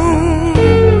moon.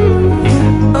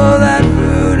 Oh, that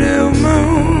voodoo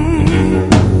moon.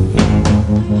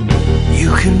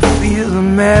 You can feel the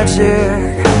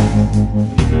magic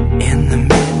in the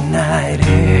midnight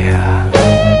air.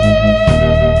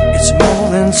 It's more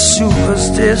than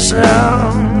superstition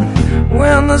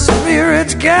when the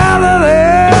spirits gather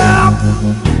there.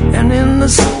 And in the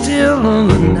still of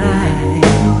the night,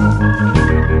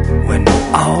 when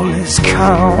all is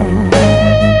calm,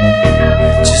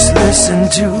 just listen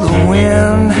to the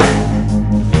wind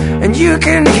and you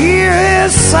can hear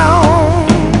his song.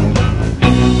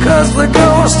 'Cause the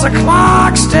ghost of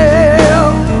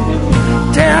Clarksdale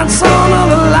dance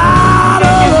under the light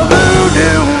of the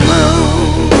voodoo moon.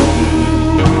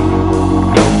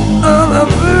 Of the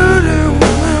voodoo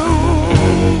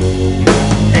moon.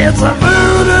 It's a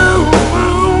voodoo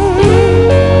moon.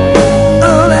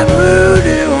 Oh, that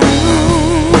voodoo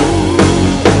moon.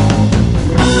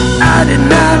 I did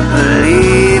not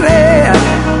believe it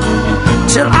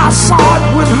till I saw it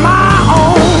with my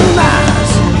own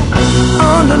eyes.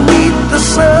 underneath the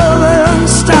southern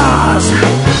stars.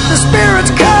 The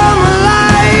spirits come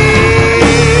alive.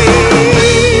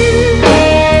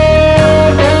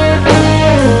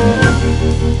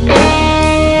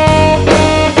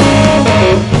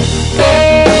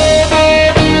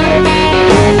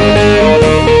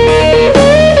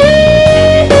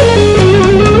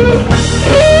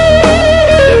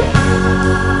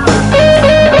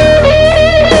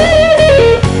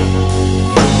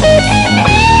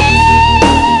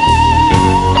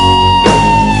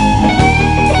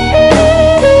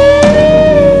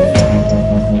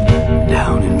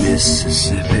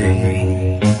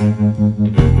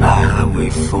 Highway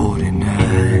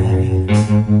 49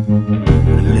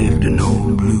 lived an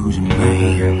old blues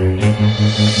man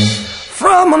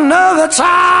from another time,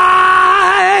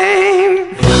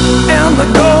 and the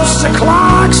ghosts of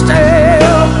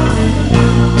Clarksdale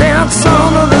dance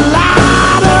under the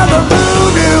light of the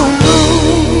voodoo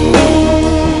moon,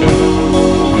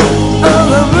 of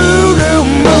the voodoo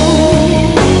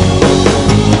moon,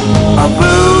 a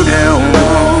voodoo moon.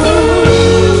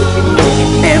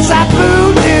 It's a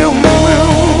voodoo moon.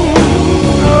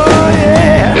 Oh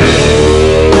yeah.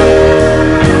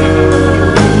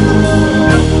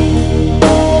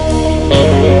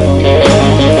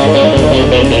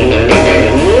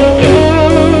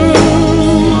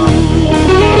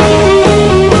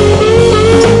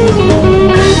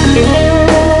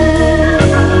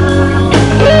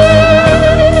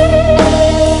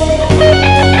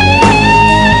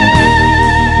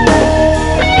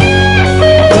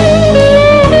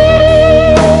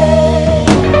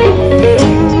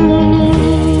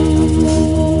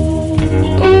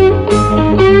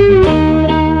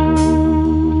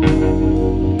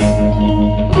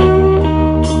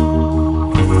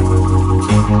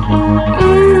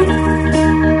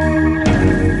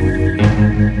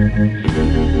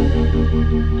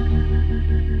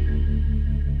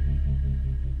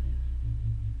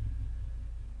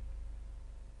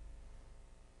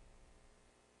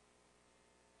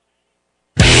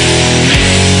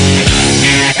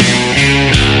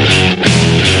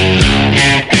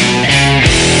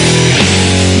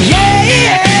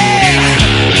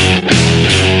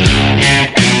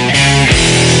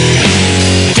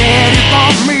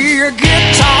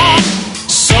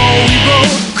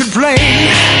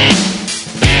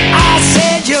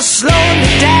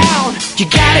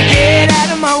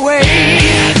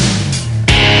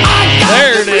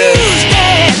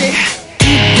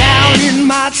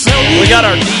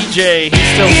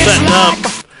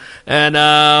 And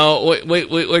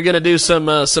we're going to do some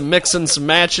mixing, some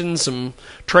matching, some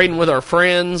trading with our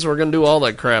friends. We're going to do all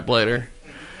that crap later. Do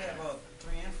you have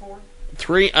 3 and 4?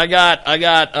 3. I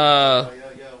got.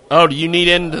 Oh, do you need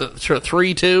into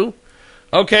 3 too?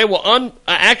 Okay. Well,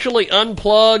 actually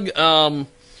unplug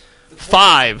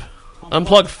 5.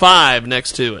 Unplug 5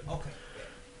 next to it. Okay.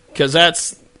 Because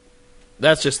that's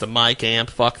just a mic amp.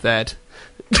 Fuck that.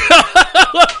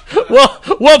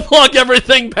 We'll plug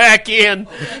everything back in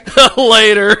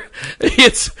later.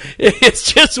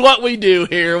 It's just what we do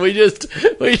here. We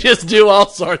just do all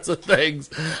sorts of things.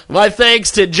 My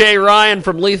thanks to Jay Ryan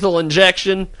from Lethal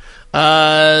Injection.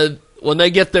 When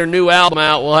they get their new album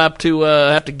out, we'll have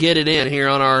to get it in here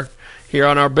on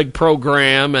our big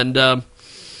program. And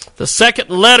the second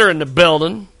letter in the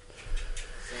building.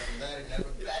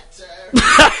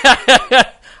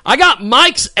 I got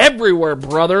mics everywhere,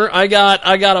 brother. I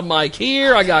got a mic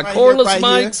here. I got cordless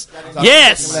mics.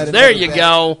 Yes, there you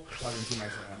go.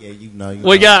 Yeah, you know.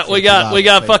 We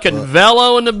got fucking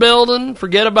Velo in the building.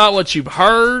 Forget about what you've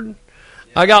heard.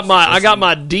 I got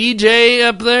my DJ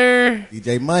up there.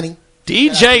 DJ Money.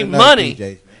 DJ Money.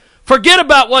 DJs, forget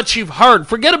about what you've heard.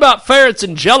 Forget about ferrets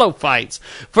and jello fights.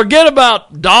 Forget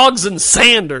about dogs and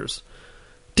Sanders.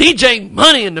 DJ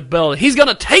Money in the building. He's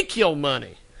gonna take your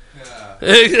money.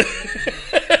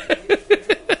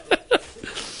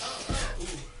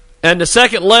 And the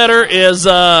second letter is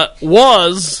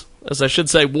was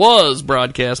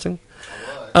broadcasting.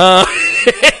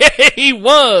 He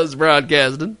was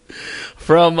broadcasting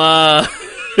from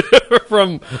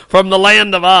from the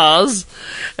land of Oz,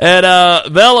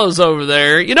 and Velo's over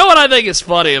there. You know what I think is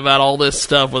funny about all this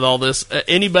stuff? With all this,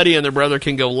 anybody and their brother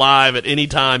can go live at any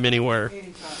time, anywhere.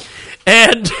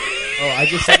 And I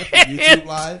just said it for YouTube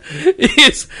Live.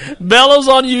 Yes, Velo's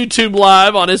on YouTube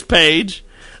Live on his page.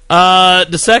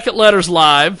 The second letter's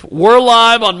live. We're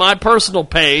live on my personal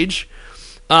page.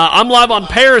 I'm live on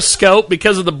Periscope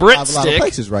because of the Brit a Stick. lot of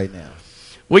places right now.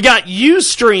 We got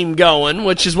Ustream going,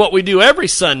 which is what we do every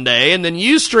Sunday, and then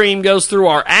Ustream goes through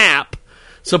our app,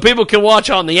 so people can watch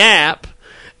on the app.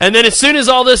 And then as soon as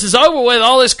all this is over with,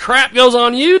 all this crap goes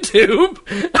on YouTube.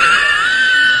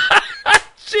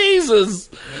 Jesus.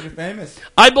 You're famous.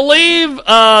 I believe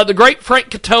the great Frank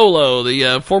Catolo,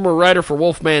 the former writer for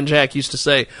Wolfman Jack, used to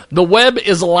say, "The web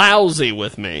is lousy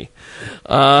with me."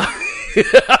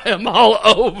 I am all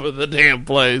over the damn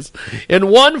place. In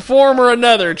one form or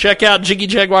another. Check out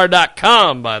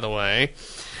JiggyJaguar.com, by the way.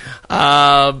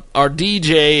 Our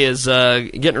DJ is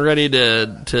getting ready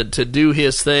to do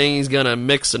his thing. He's going to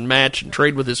mix and match and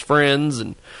trade with his friends,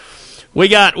 and we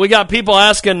got people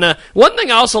asking. One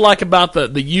thing I also like about the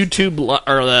YouTube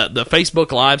or the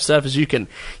Facebook Live stuff is you can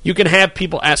have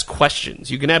people ask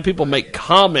questions. You can have people make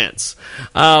comments.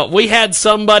 We had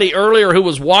somebody earlier who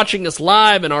was watching us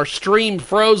live, and our stream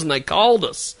froze, and they called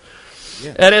us.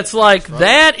 Yeah, and it's like,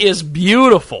 that is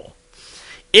beautiful.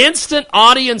 Instant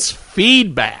audience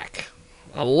feedback.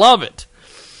 I love it.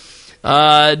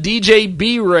 DJ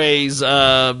B-Ray's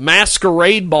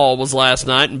Masquerade Ball was last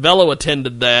night, and Velo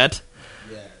attended that.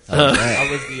 I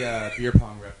was the beer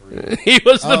pong referee. He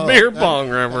was the beer pong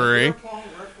referee.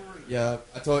 Yeah,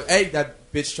 I told hey,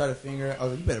 that bitch tried to finger. I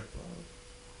was like, you better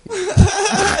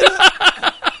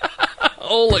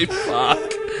Holy fuck.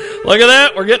 Look at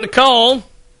that. We're getting a call.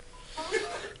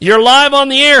 You're live on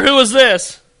the air. Who is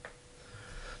this?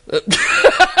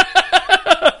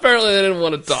 Apparently they didn't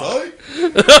want to talk.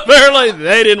 Apparently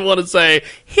they didn't want to say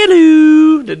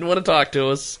hello. Didn't want to talk to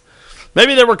us.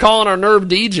 Maybe they were calling our nerve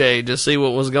DJ to see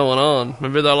what was going on.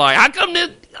 Maybe they're like, how come this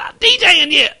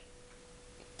DJing yet?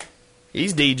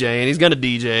 He's DJing. He's going to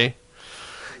DJ.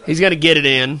 He's going to get it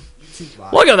in.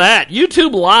 Look at that.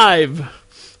 YouTube Live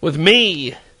with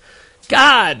me.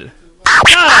 God,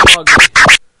 I'm ugly.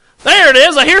 There it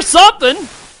is. I hear something.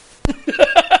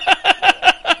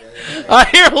 I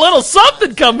hear a little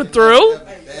something coming through.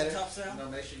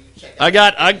 I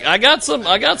got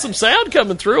some sound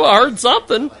coming through. I heard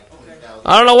something.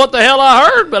 I don't know what the hell I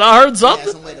heard, but I heard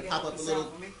something.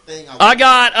 I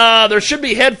got there should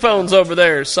be headphones over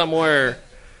there somewhere.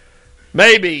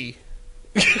 Maybe.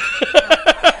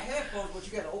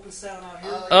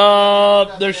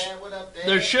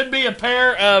 There should be a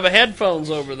pair of headphones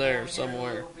over there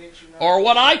somewhere. Or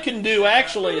what I can do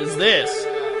actually is this.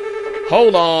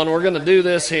 Hold on, we're going to do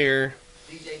this here.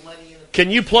 Can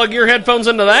you plug your headphones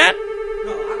into that?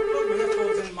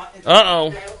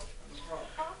 Uh-oh.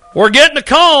 We're getting a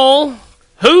call.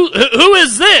 Who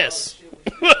is this?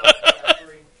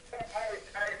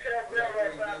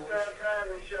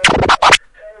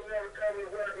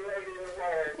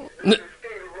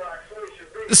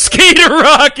 Skeeter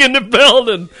Rock in the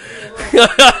building.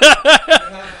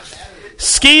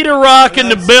 Skeeter Rock in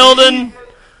the building.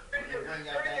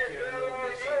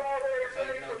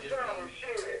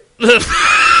 He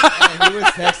was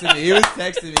texting me. He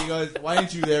He goes, "Why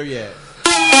ain't you there yet?"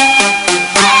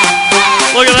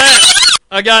 Look at that!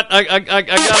 I got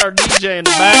our DJ in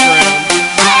the background.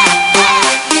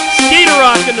 Skeeter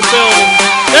Rock in the building.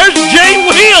 There's Jay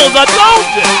Wheels. I told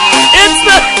you.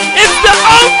 It's the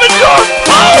open door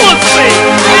policy.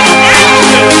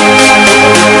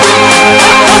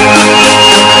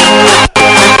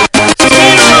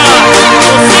 Skeeter Rock.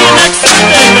 We'll see you next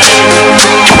Sunday,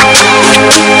 baby.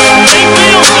 Jay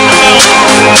Wheels in the building.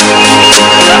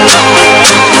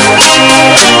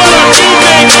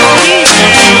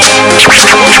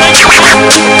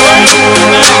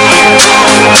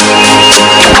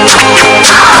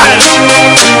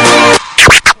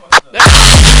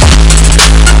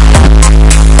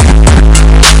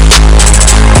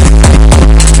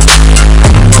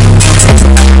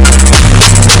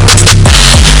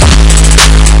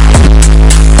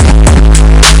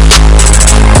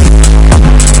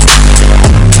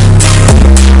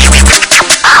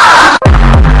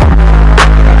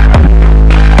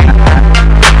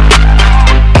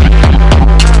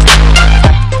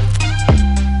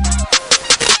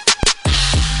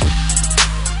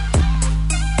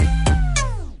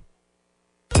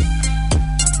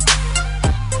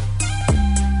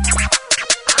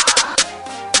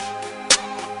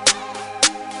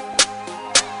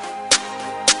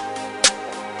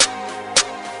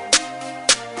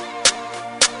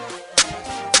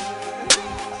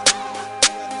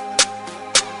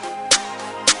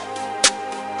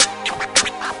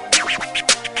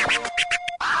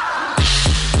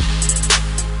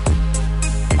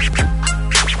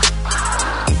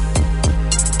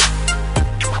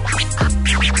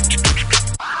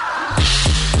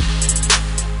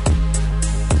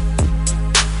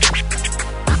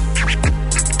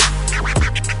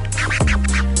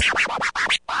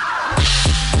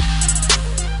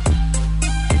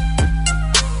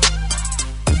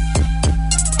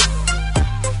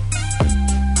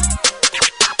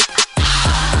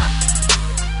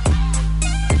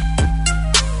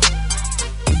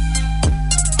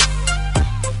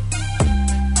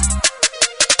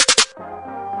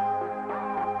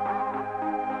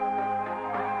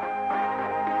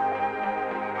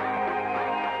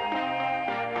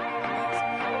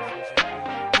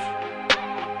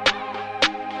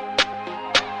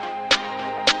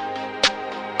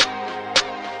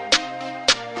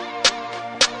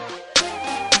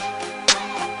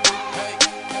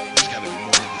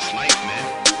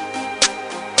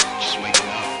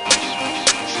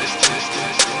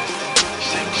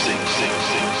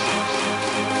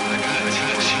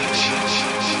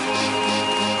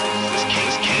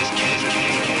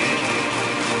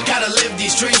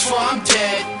 dreams before I'm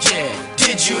dead, yeah.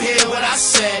 Did you hear what I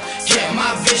said? Yeah,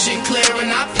 my vision clear and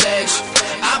I pledge,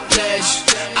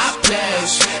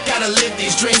 gotta live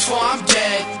these dreams before I'm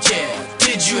dead, yeah.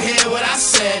 Did you hear what I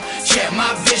said? Yeah, my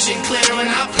vision clear and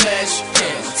I pledge,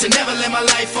 yeah, to never live my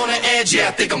life on the edge. Yeah,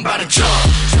 I think I'm about to jump.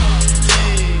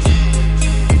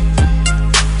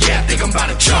 Yeah, I think I'm about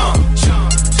to jump.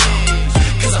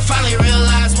 Cause I finally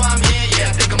realized why I'm here. Yeah,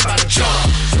 I think I'm about to jump.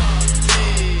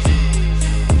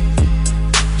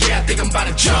 Yeah, I think I'm about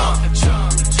to jump.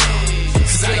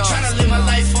 Cause I ain't tryna live my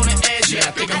life on the edge. Yeah,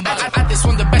 I think I'm about to. I just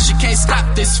want the best, you can't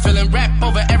stop this feeling. Rap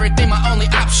over everything, my only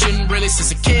option. Really,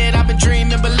 since a kid, I've been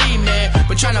dreaming, believe me.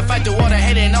 But tryna fight the water,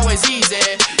 hate ain't always easy.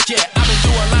 Yeah, I've been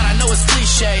through a lot, I know it's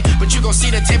cliche. But you gon'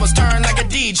 see the tables turn like a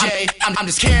DJ. I'm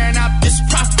just carrying out this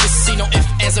prophecy. No ifs,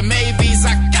 ands, or maybes,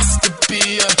 I got to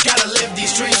be. Gotta live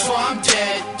these dreams before I'm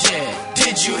dead, yeah.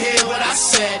 Did you hear what I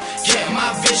said? Yeah,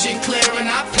 my vision clear and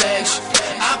I pledge,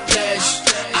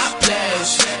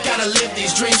 gotta live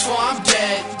these dreams before I'm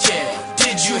dead, yeah.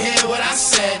 Did you hear what I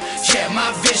said? Yeah,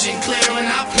 my vision clear and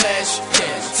I pledge,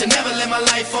 yeah, to never live my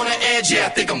life on the edge. Yeah, I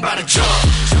think I'm about to jump.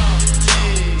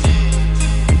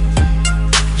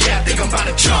 Yeah, I think I'm about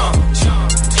to jump.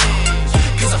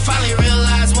 Cause I finally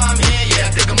realized why I'm here. Yeah,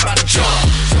 I think I'm about to jump.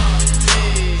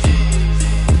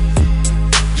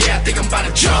 Yeah, I think I'm about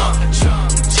to jump.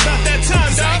 It's about that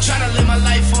time, dog. I ain't tryna live my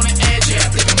life on the edge. Yeah, I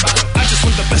think I'm about to. I just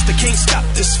want the best, I can't stop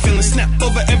this feeling. Snap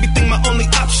over everything, my only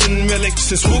option, really.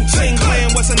 Since Wu-Tang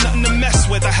Clan wasn't nothing to mess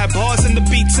with. I had bars and the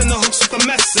beats and the hooks with the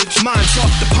message. Mine's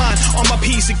off the pine, on my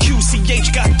P's and Q's.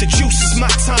 CH got the juice, it's my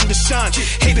time to shine.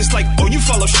 Haters like, oh, you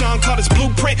follow Sean Carter's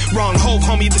blueprint? Wrong hole,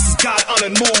 homie, this is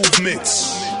God-honored movements.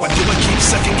 Why do I keep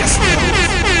second guessing?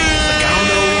 Like I don't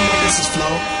know where my business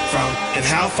flow from and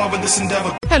how far would this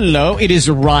endeavor. Hello, it is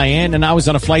Ryan, and I was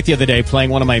on a flight the other day playing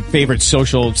one of my favorite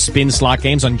social spin slot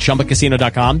games on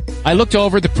ChumbaCasino.com. I looked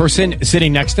over at the person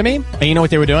sitting next to me, and you know what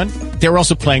they were doing? They were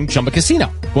also playing Chumba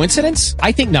Casino. Coincidence?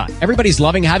 I think not. Everybody's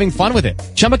loving having fun with it.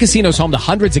 Chumba Casino is home to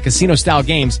hundreds of casino-style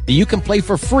games that you can play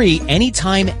for free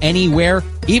anytime, anywhere,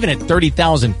 even at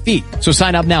 30,000 feet. So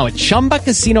sign up now at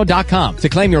ChumbaCasino.com to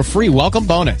claim your free welcome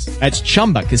bonus. That's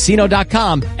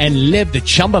ChumbaCasino.com and live the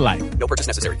Chumba life. No purchase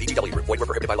necessary. VGW. Void where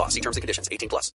prohibited by law. See terms and conditions. 18+.